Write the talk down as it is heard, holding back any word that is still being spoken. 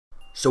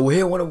So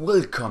here I want to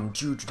welcome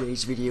to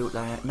today's video.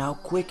 Now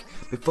quick,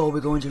 before we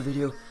go into the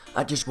video,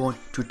 I just want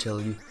to tell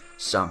you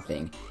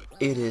something.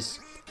 It is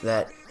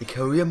that the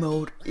career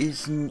mode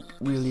isn't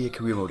really a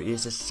career mode, it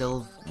is a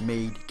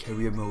self-made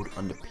career mode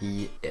on the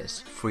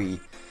PS3.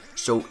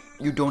 So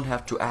you don't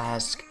have to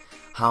ask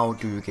how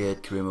do you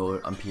get career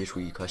mode on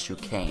PS3, because you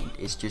can't.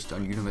 It's just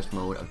on universe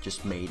mode. I've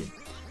just made it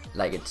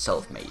like it's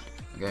self-made,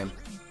 okay?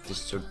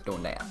 Just so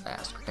don't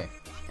ask, okay?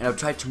 And I've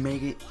tried to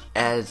make it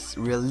as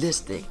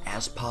realistic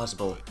as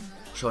possible,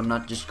 so I'm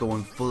not just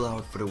going full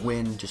out for the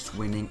win, just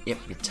winning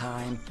every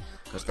time,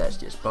 because that's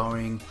just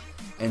boring.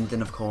 And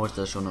then of course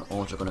there's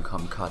also gonna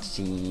come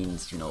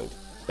cutscenes, you know,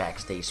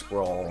 backstage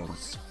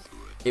brawls,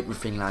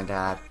 everything like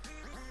that.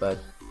 But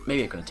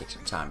maybe it's gonna take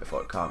some time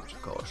before it comes,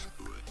 of course.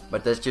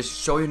 But that's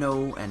just so you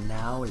know. And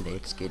now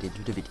let's get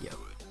into the video.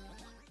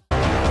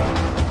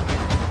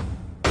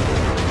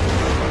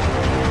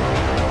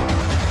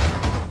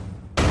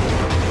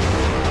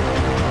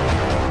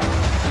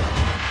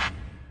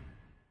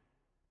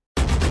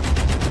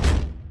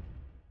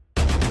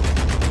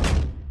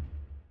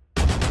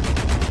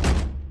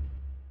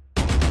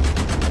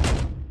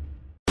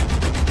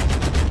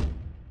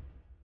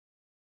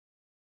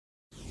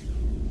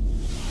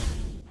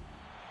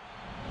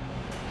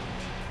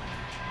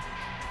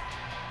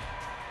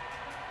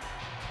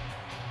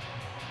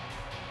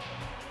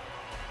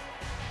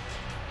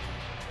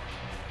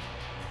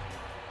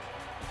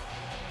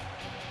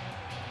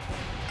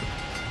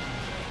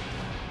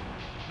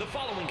 The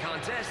following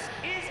contest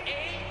is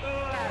a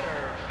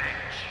ladder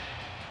match.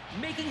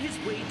 Making his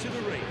way to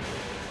the ring,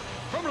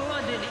 from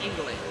London,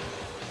 England,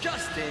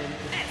 Justin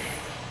S.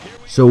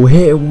 So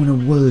here I wanna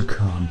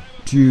welcome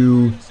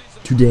to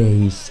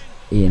today's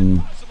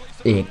NXT.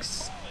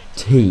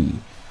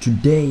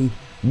 Today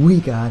we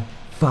got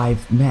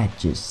 5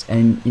 matches,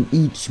 and in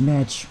each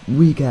match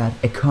we got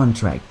a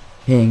contract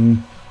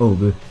hanging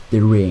over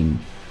the ring.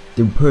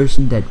 The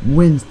person that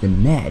wins the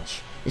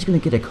match is gonna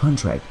get a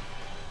contract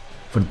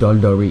for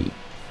WWE.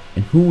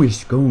 And who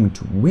is going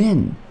to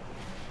win?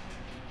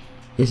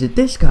 Is it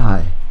this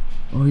guy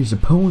or his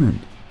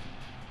opponent?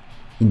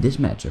 In this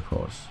match, of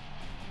course.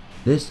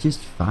 Let's just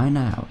find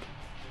out.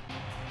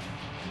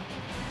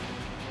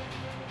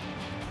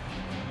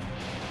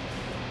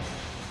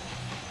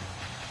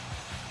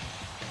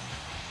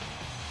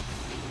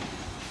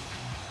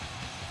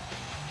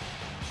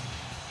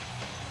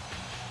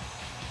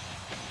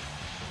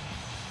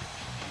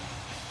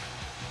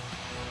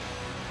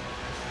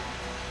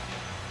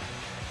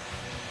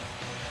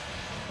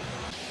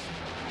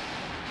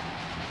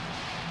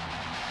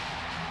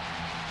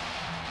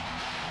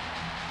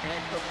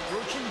 And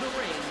approaching the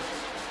ring,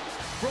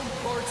 from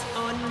parts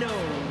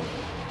unknown,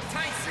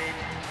 Tyson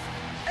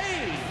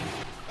A.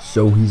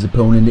 So his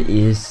opponent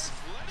is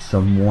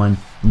someone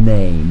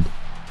named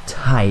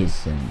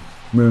Tyson.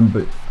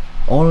 Remember,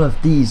 all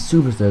of these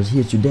superstars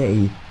here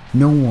today,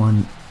 no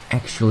one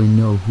actually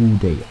know who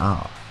they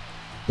are.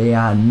 They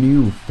are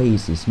new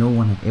faces no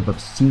one has ever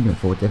seen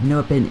before. They've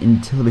never been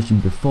in television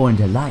before in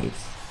their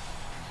lives.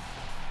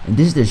 And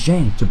this is their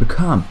chance to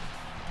become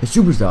a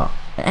superstar,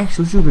 an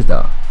actual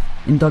superstar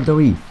in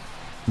WWE.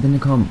 And then they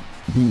come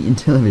be in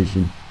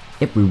television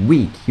every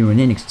week here in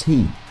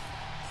NXT.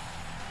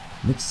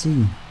 Let's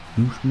see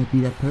who's gonna be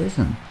that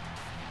person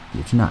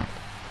here tonight.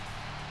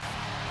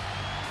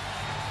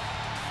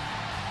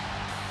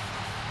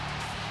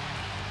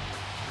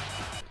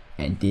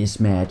 And this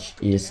match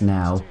is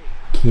now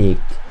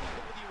kicked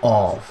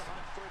off.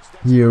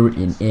 Here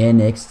in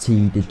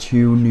NXT, the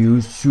 2 new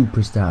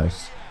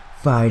superstars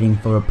fighting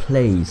for a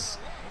place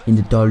in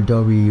the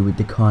WWE with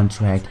the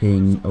contract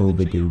hanging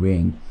over the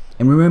ring.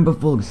 And remember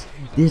folks,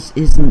 this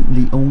isn't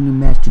the only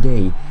match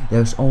today.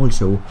 There's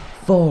also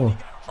 4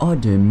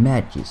 other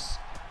matches.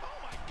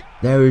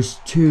 There is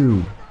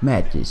 2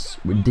 matches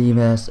with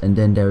divas, and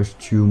then there's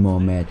 2 more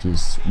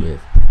matches with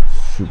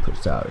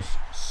superstars.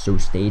 So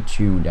stay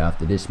tuned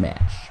after this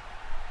match.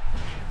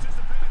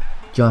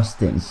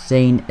 Justin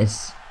Sane,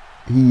 as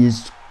he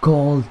is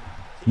called,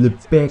 the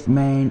big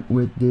man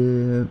with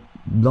the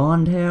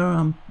blonde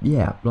hair,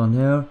 yeah, blonde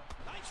hair.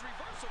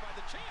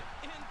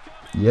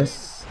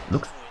 Yes,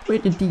 looks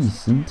pretty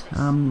decent.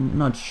 I'm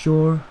not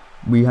sure.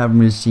 We haven't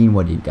really seen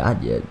what he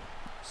got yet.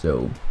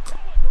 So,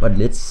 but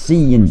let's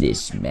see in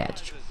this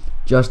match.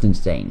 Justin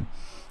Sane,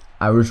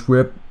 Irish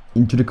whip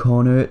into the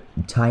corner.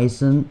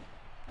 Tyson.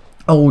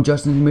 Oh,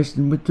 Justin missed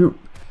him with the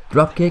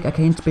drop kick. I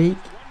can't speak.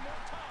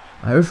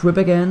 Irish whip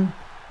again.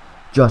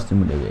 Justin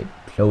with a big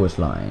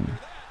clothesline.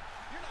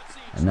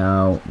 And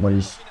now what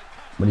is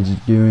he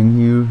doing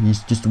here?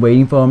 He's just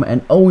waiting for him,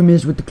 and oh, he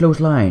missed with the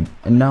clothesline.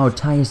 And now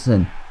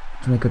Tyson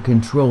trying to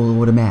control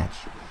over the match,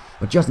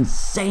 but Justin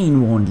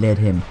Sane won't let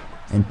him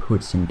and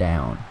puts him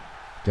down.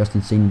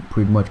 Justin Sane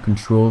pretty much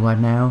control right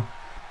now,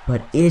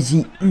 but is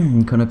he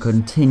gonna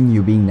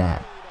continue being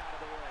that?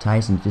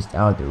 Tyson's just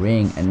out of the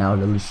ring, and now a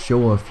little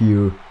show of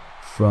you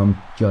from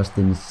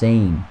Justin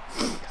Sane.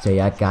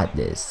 Say, I got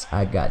this,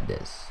 I got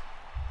this.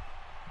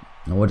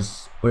 Now what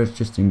is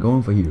Justin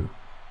going for here?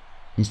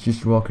 He's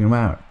just walking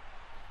around.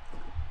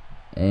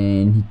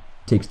 And he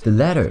takes the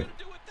ladder.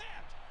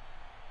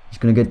 He's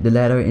gonna get the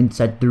ladder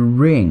inside the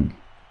ring.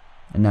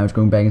 And now he's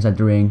going back inside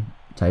the ring.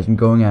 Tyson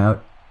going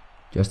out.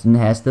 Justin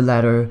has the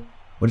ladder.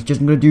 What is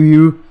Justin gonna do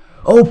here?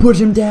 Oh, push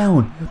him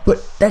down!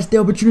 But that's the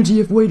opportunity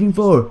he's waiting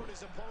for.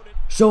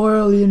 So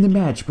early in the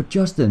match, but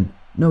Justin,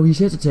 no, he's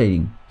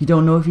hesitating. He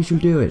don't know if he should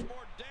do it.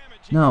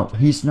 No,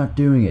 he's not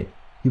doing it.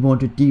 He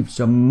wants to do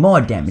some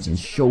more damage and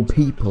show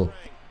people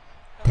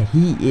that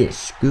he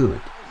is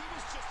good.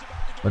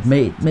 But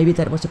maybe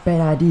that was a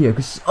bad idea,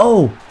 cause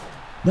oh,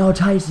 now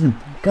Tyson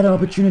got an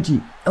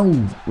opportunity.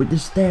 Oh, with the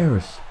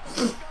stairs.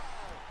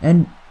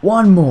 And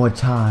one more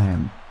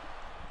time.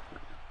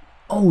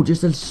 Oh,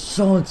 just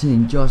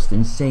assaulting Just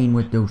Insane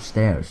with those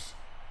stairs.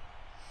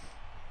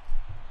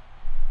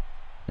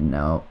 And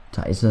now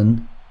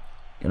Tyson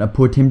gonna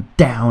put him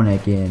down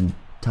again.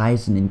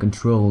 Tyson in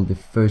control the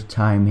first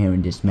time here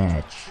in this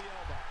match.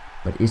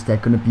 But is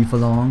that gonna be for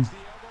long?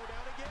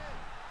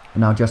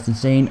 And now Just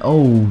Insane,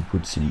 oh,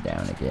 puts him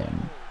down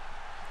again.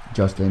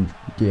 Justin,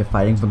 they're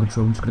fighting for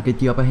control. He's gonna get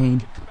the upper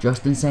hand.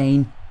 Just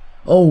Insane,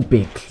 oh,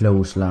 big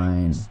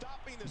clothesline.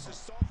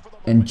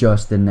 And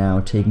Justin now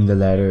taking the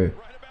ladder.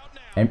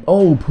 And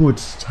oh,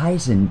 puts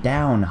Tyson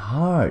down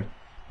hard.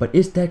 But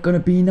is that gonna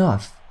be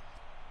enough?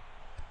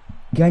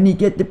 Can he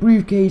get the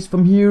briefcase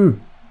from here?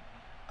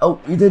 Oh,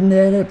 he didn't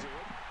hit it.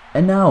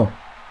 And now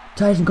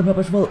Tyson comes up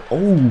as well.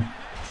 Oh,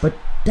 but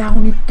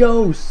down he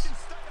goes.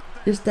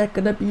 Is that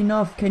gonna be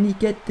enough? Can he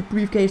get the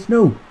briefcase?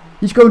 No.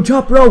 He's going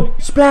top rope.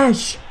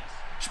 Splash.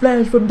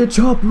 Splash from the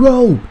top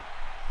rope.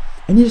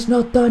 And he's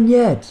not done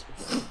yet.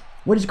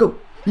 What is go?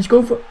 He's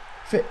going for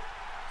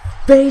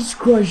face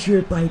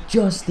crusher by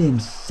Just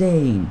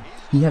Insane.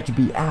 He had to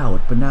be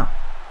out, but now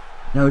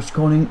he's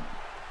calling.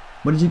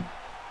 What is he?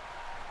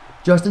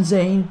 Just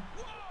Insane.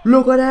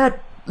 Look at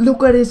that.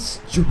 Look at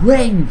his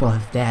strength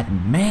of that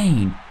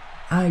man.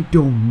 I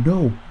don't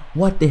know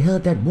what the hell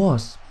that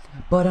was,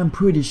 but I'm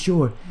pretty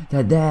sure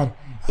that that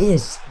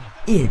is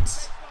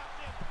it.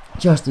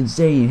 Just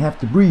Insane have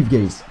the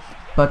briefcase,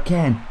 but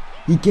can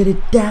he get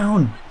it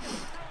down?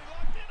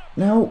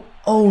 Now,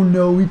 oh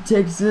no, he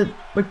takes it,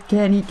 but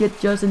can he get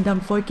Justin down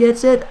before he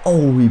gets it?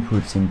 Oh, he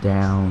puts him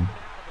down.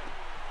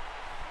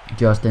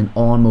 Justin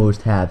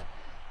almost had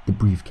the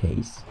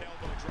briefcase,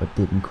 but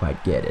didn't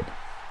quite get it.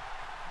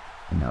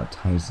 And now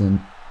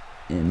Tyson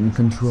in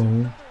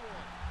control.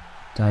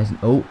 Tyson,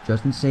 oh,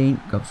 Just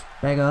Insane comes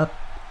back up.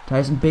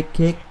 Tyson, big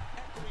kick,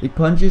 big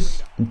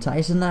punches. And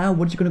Tyson now,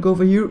 what's he gonna go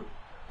for here?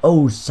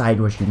 Oh, side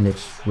rushing leg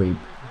sweep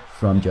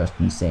from Just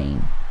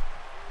Insane.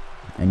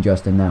 And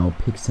Justin now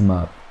picks him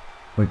up.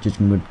 We're just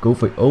gonna go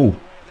for it. Oh,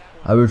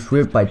 I was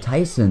whipped by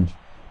Tyson.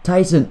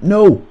 Tyson,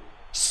 no!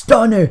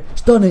 Stunner!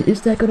 Stunner,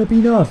 is that gonna be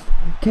enough?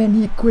 Can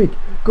he quick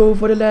go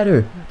for the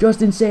ladder?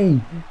 Just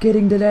Insane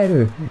getting the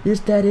ladder. Is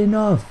that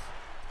enough?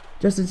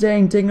 Just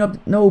Insane taking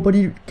up. No, but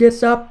he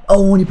gets up.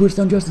 Oh, and he puts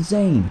down Just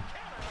Insane.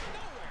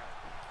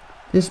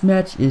 This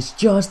match is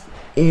just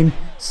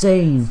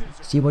insane.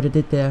 See what I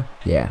did there?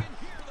 Yeah.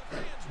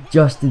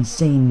 Just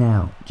Insane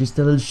now. Just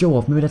a little show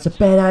off. Maybe that's a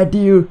bad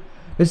idea.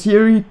 Because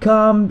here he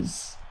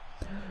comes.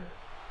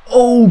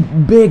 Oh,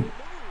 big.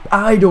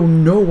 I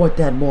don't know what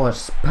that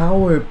was.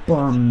 Power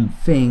bomb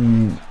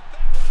thing.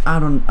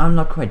 I'm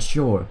not quite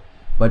sure.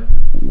 But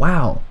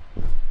wow.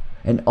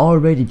 And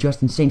already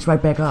Just Insane's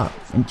right back up.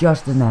 And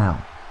Justin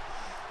now.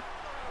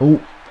 Oh,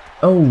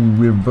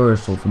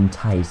 reversal from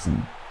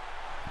Tyson.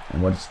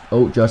 And what's,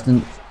 oh,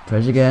 Justin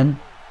tries again.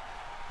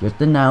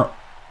 Justin now.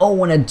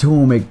 Oh, an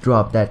atomic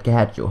drop that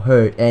had you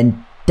hurt.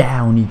 And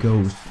down he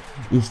goes.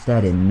 Is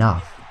that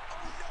enough?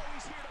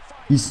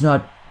 He's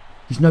not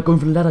going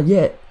for the ladder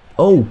yet.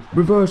 Oh,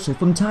 reversal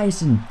from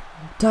Tyson.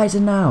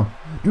 Tyson now.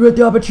 You had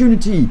the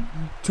opportunity.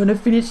 Trying to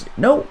finish.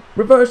 No,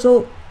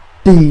 reversal.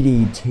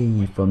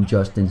 DDT from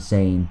Just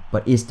Insane.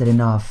 But is that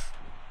enough?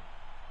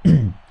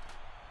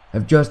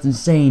 Have Just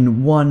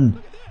Insane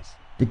won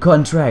the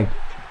contract?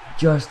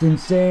 Just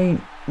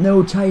Insane.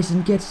 No,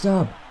 Tyson gets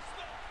up.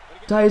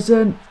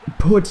 Tyson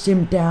puts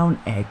him down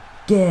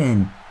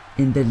again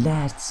in the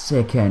last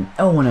second.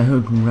 Oh, and a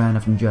hurricane runner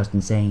from Just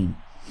Insane.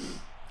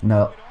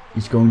 Now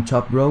he's going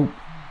top rope.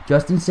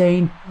 Just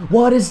Insane.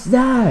 What is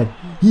that?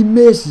 He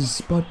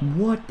misses. But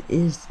what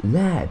is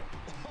that?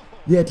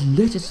 The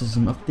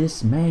athleticism of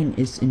this man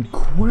is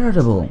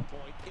incredible.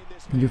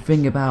 When you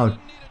think about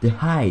the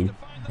height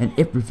and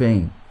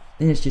everything,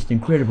 then it's just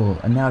incredible.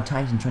 And now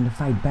Tyson trying to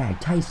fight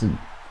back. Tyson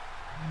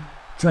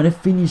trying to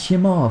finish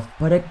him off,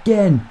 but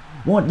again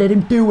won't let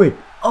him do it.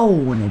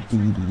 Oh, and a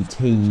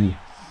DDT.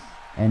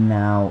 And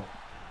now,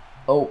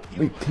 oh,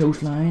 big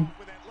clothesline.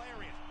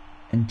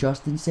 And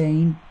Just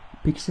Insane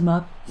picks him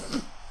up.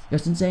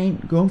 Just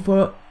Insane going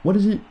for, what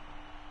is it?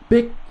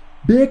 Big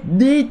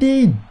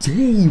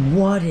DDT.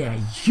 What a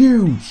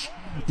huge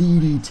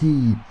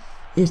DDT.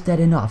 Is that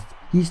enough?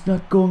 He's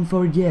not going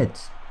for it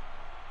yet.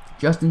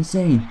 Just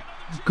Insane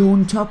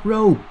going top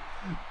rope.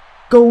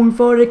 Going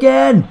for it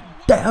again.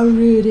 There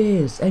it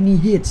is. And he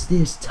hits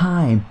this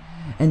time.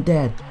 And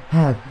that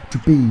had to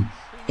be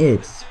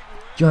it.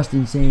 Just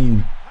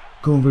Insane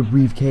going for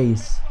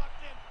briefcase.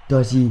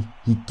 Does he?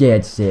 He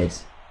gets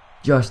it.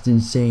 Justin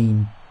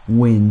Sane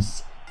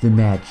wins the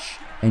match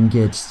and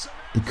gets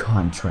the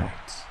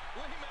contract.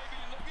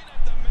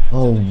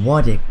 Oh,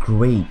 what a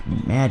great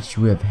match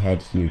we have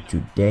had here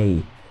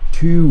today.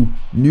 2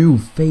 new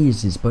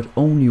faces, but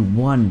only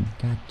one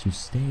got to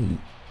stay.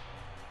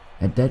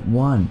 And that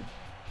one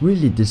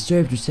really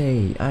deserved to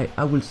stay.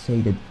 I will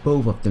say that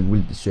both of them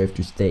will deserve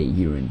to stay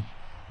here in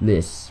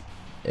this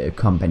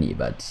company,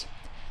 but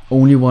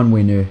only one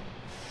winner,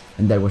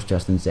 and that was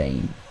Justin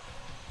Sane.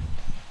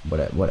 What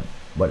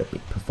a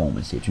big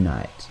performance here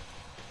tonight.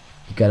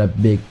 He got a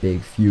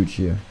big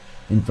future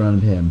in front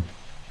of him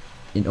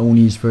in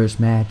only his first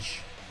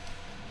match.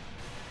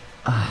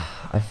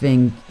 I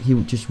think he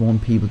would just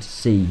want people to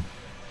see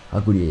how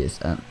good he is,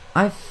 and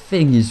I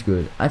think he's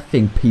good. I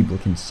think people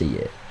can see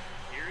it.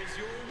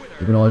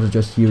 You can also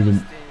just hear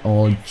them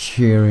all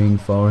cheering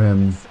for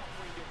him.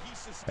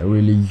 A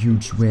really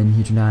huge win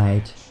here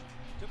tonight.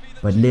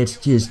 But let's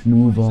just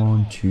move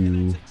on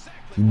to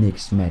the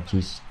next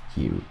matches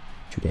here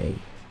today.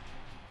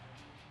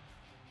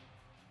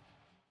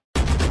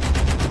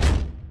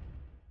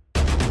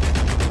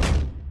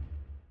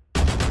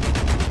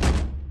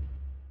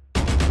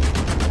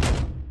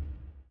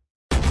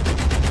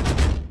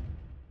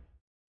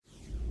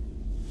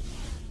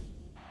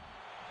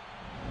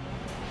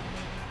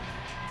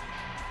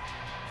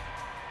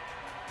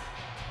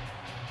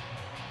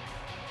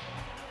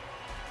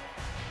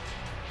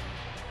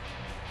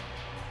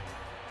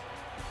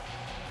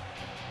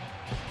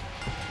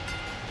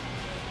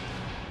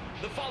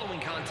 The following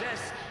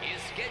contest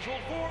is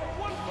scheduled for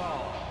one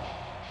fall.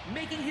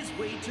 Making his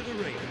way to the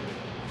ring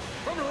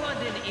from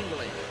London,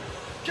 England,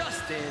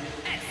 Justin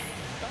S.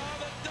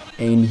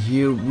 And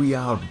here we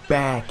are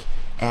back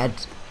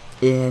at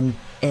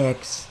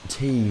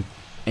NXT,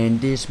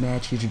 and this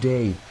match here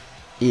today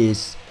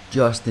is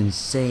Justin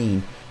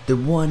Sane, the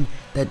one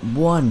that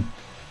won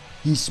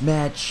his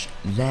match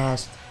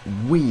last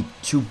week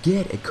to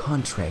get a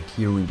contract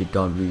here in the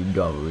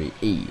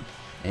WWE.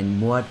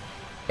 And what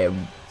a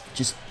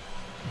just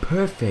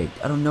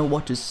perfect, I don't know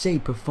what to say,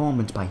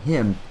 performance by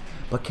him.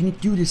 But can he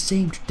do the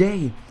same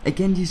today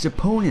against his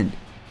opponent?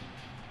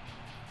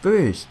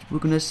 First, we're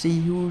gonna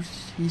see who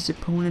his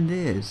opponent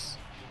is.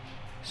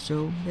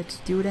 So let's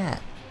do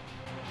that.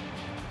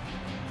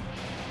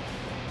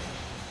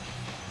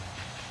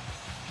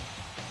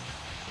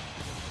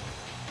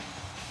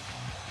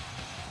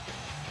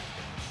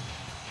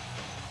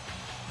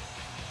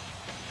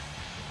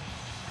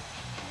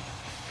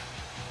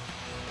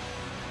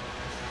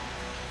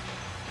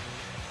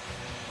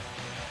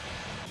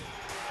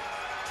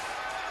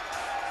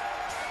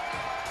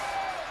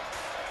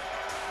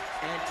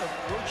 And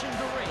approaching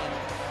the ring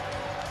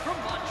from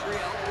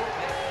Montreal,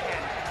 Quebec,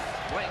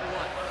 Canada, weighing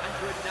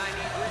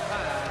 193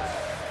 pounds,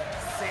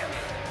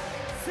 Sammy.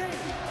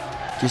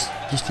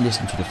 Just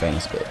listen to the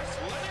fans bit.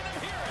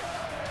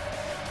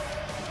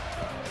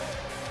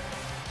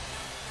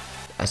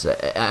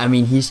 I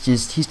mean, he's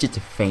just a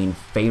fan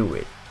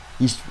favorite.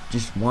 He's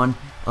just one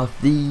of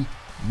the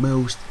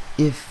most,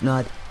 if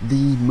not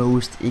the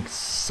most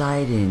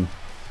exciting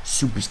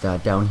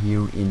superstar down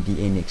here in the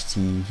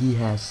NXT. He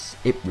has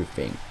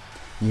everything.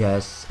 He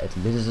has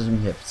athleticism,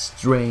 he has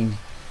strength,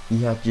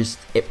 he has just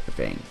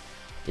everything.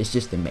 It's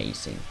just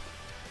amazing.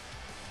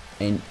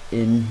 And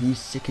in his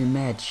second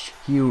match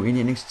here in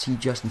NXT,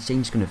 Justin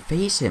Sane's gonna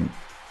face him.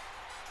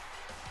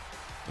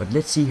 But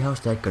let's see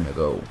how's that gonna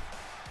go.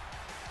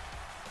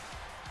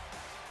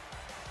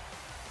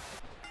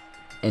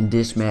 And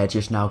this match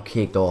is now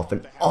kicked off,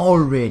 and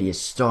already a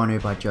stunner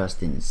by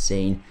Justin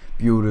Sane.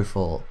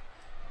 Beautiful,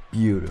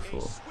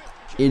 beautiful.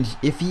 And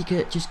if he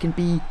can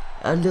be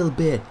a little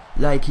bit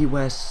like he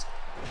was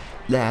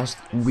last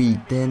week,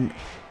 then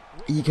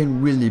he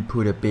can really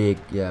put a big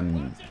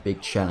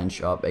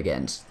challenge up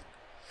against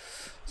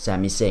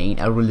Sami Zayn,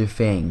 I really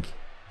think.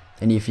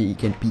 And if he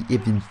can be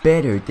even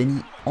better, then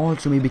he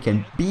also maybe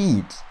can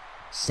beat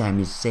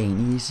Sami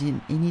Zayn. He's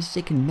in his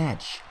second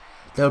match.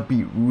 That would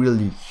be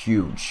really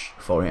huge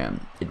for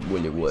him. It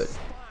really would.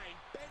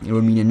 It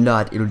will mean a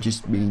lot. It will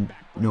just mean,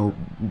 you know,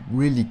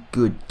 really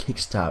good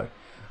kickstart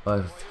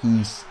of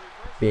his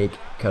big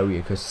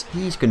career, because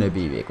he's gonna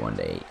be big one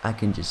day. You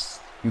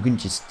can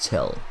just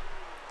tell.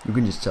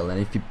 And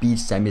if he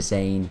beats Sami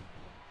Zayn,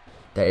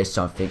 that is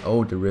something.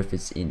 Oh, the ref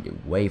is in the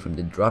way from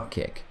the drop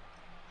kick.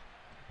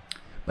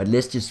 But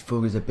let's just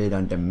focus a bit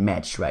on the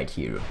match right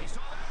here.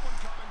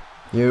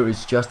 Here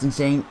is Justin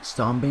Zayn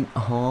stomping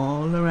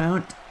all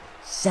around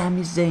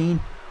Sami Zayn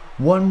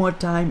one more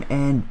time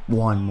and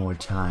one more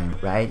time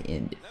right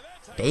in the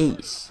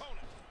face.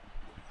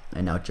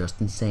 And now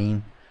Justin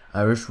Zayn,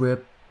 Irish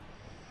whip,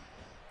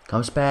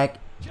 comes back,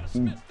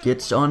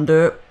 gets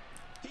under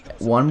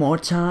one more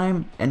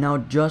time, and now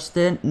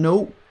Justin,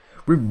 no,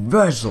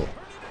 reversal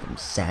from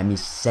Sami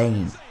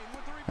Zayn.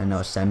 And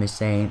now Sami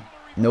Zayn,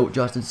 no,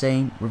 Justin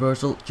Zayn,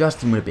 reversal,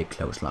 Justin with a big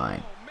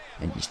clothesline,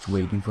 and just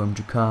waiting for him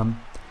to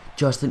come.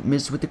 Justin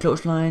misses with the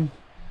clothesline,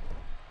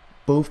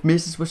 both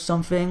misses with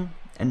something,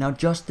 and now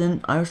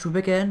Justin, Irish whip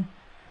again.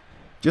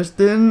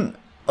 Justin,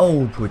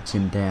 Oh, puts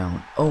him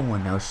down. Oh,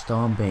 and now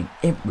stomping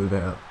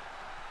everywhere.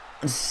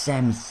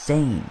 Sami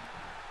Zayn.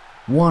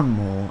 One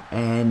more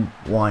and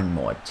one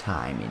more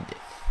time in the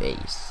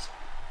face.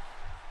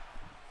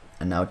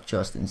 And now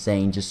Justin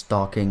Zayn just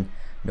stalking.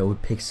 No,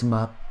 it picks him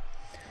up.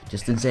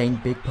 Justin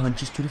Zayn, big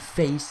punches to the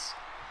face.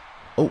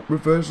 Oh,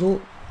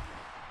 reversal.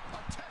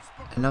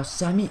 And now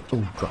Sami.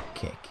 Oh, drop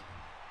kick.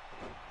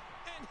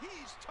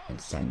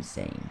 And Sami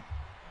Zayn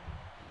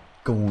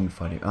going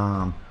for the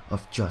arm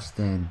of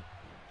Justin.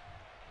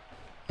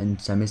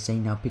 And Sami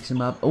Zayn now picks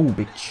him up. Oh,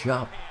 big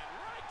chop.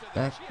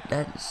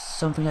 That's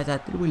something like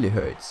that. It really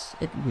hurts.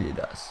 It really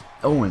does.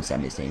 Oh, and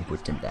Sami Zayn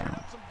puts him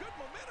down.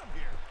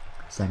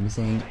 Sami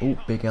Zayn.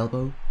 Oh, big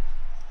elbow.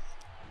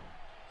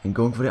 And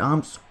going for the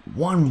arms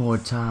one more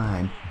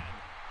time.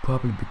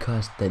 Probably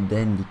because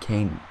then we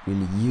can't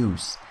really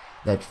use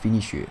that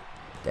finisher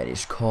that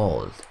is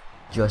called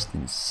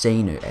Justin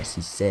Zayn, as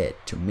he said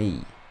to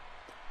me.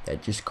 I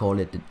just call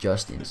it the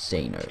Justin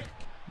Zayn.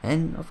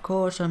 And of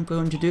course I'm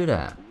going to do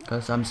that,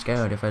 because I'm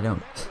scared if I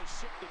don't.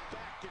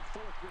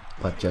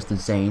 But Justin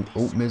Zayn,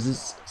 oh,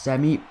 misses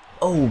Sami,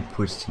 oh,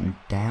 puts him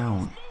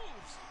down.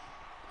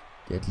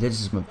 The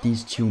athleticism of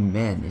these two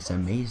men is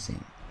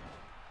amazing.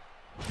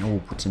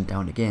 Oh, puts him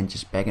down again,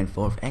 just back and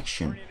forth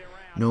action.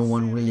 No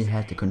one really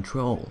had the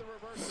control.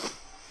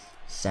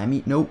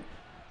 Sami, nope.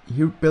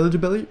 Here, belly to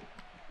belly.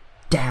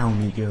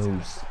 Down he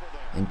goes.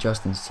 And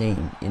Justin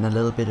Zayn in a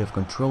little bit of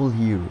control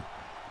here.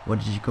 What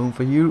is he going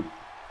for here?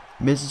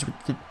 Misses with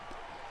the...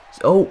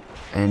 Oh,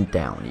 and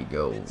down he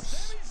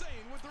goes.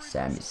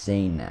 Sami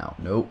Zayn now.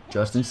 Nope,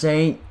 Justin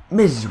Zayn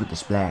misses with the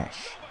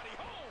splash.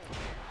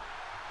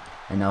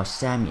 And now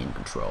Sami in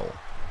control.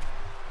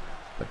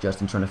 But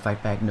Justin trying to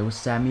fight back. No,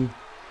 Sami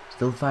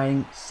still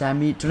fighting.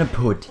 Sami trying to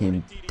put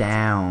him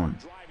down.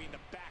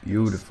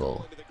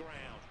 Beautiful.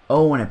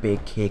 Oh, and a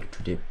big kick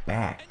to the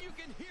back.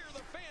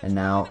 And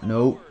now,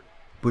 no,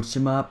 puts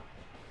him up.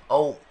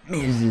 Oh,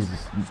 misses.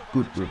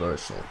 Good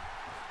reversal.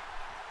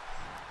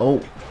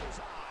 Oh,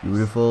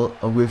 beautiful.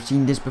 Oh, we've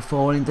seen this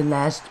before in the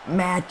last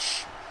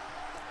match.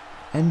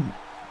 And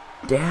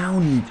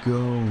down he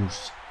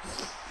goes.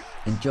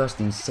 And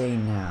Justin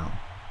Zayn now.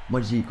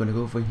 What is he gonna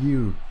go for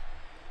here?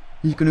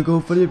 He's gonna go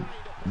for the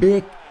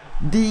big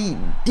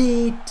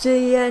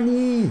DDT, and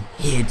he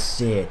hits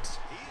it.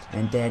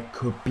 And that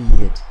could be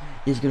it.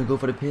 He's gonna go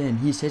for the pin.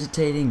 He's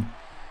hesitating.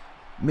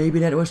 Maybe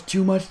that was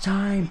too much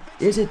time.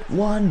 Is it?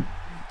 1,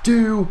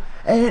 2,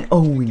 and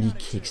oh, and he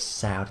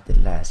kicks out at the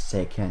last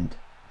second.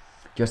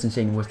 Justin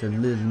Zayn was a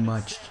little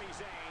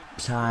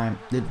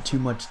too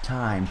much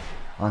time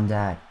on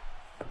that.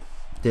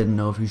 Didn't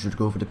know if he should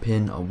go for the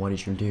pin or what he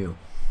should do.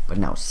 But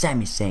now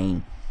Sami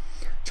Zayn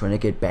trying to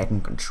get back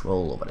in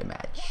control over the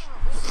match.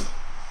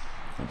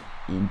 And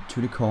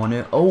into the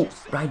corner. Oh,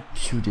 right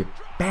to the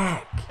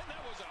back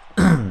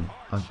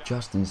of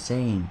Justin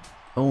Zayn.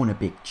 Oh, and a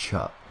big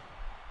chop.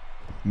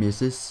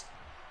 Misses.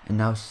 And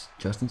now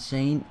Justin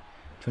Zayn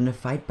trying to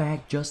fight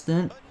back.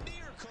 Justin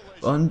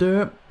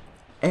under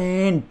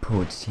and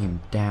puts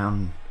him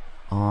down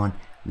on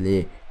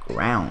the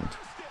ground.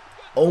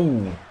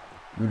 Oh,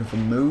 beautiful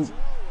move,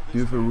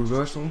 beautiful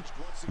reversal.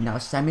 And now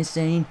Sami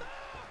Zayn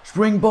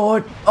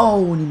springboard.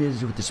 Oh, and he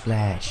misses with the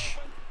splash.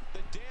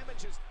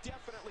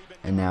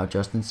 And now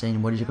Justin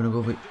Zayn, what is he gonna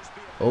go for?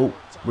 Oh,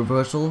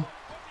 reversal.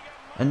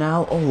 And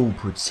now, oh,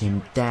 puts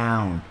him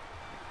down.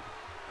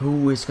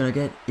 Who is gonna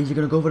get? Is he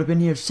gonna go for the pin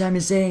here? Sami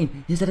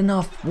Zayn. Is that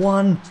enough?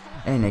 1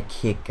 and a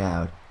kick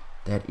out.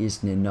 That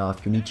isn't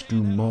enough. You need to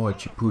do more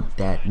to put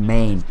that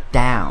man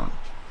down.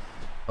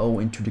 Oh,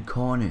 into the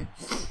corner.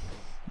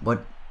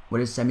 What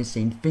is Sami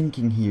Zayn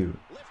thinking here?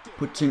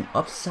 Puts him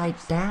upside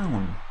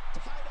down.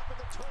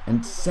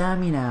 And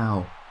Sami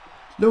now.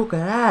 Look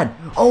at that.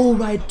 Oh,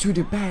 right to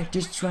the back.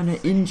 Just trying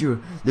to injure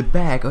the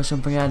back or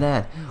something like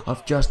that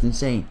of Justin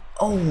Zayn.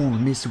 Oh,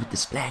 missed with the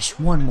splash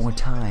one more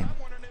time.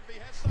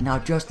 And now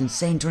Justin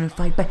Zayn trying to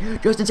fight back.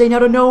 Justin Zayn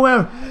out of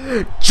nowhere.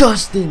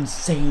 Justin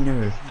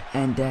Zayn.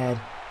 And that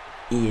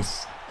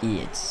is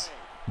it.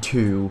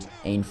 2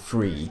 and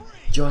 3.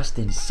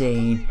 Justin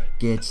Zayn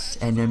gets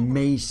an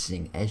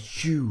amazing, a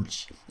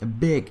huge, a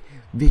big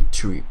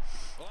victory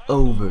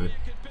over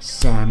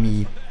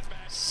Sami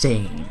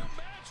Zayn.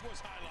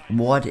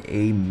 What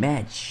a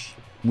match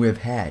we've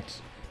had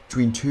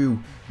between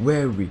two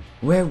very,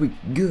 very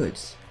good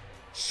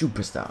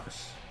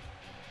superstars.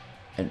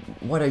 And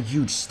what a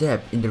huge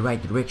step in the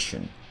right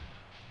direction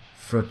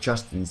for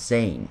Justin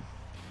Zayn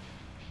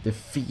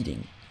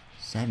defeating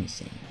Sami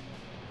Zayn.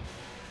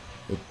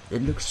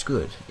 It looks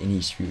good in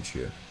his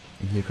future.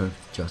 And here comes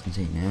Justin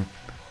Zayn now.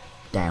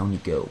 Down he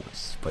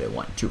goes for the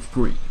 1, 2,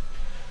 3.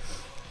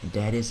 And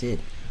that is it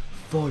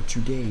for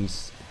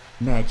today's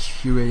match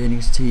here at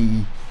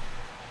NXT.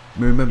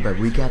 Remember,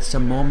 we got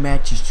some more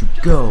matches to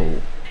go.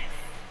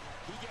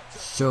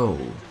 So,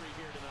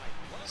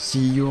 see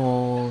you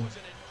all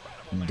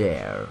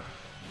there.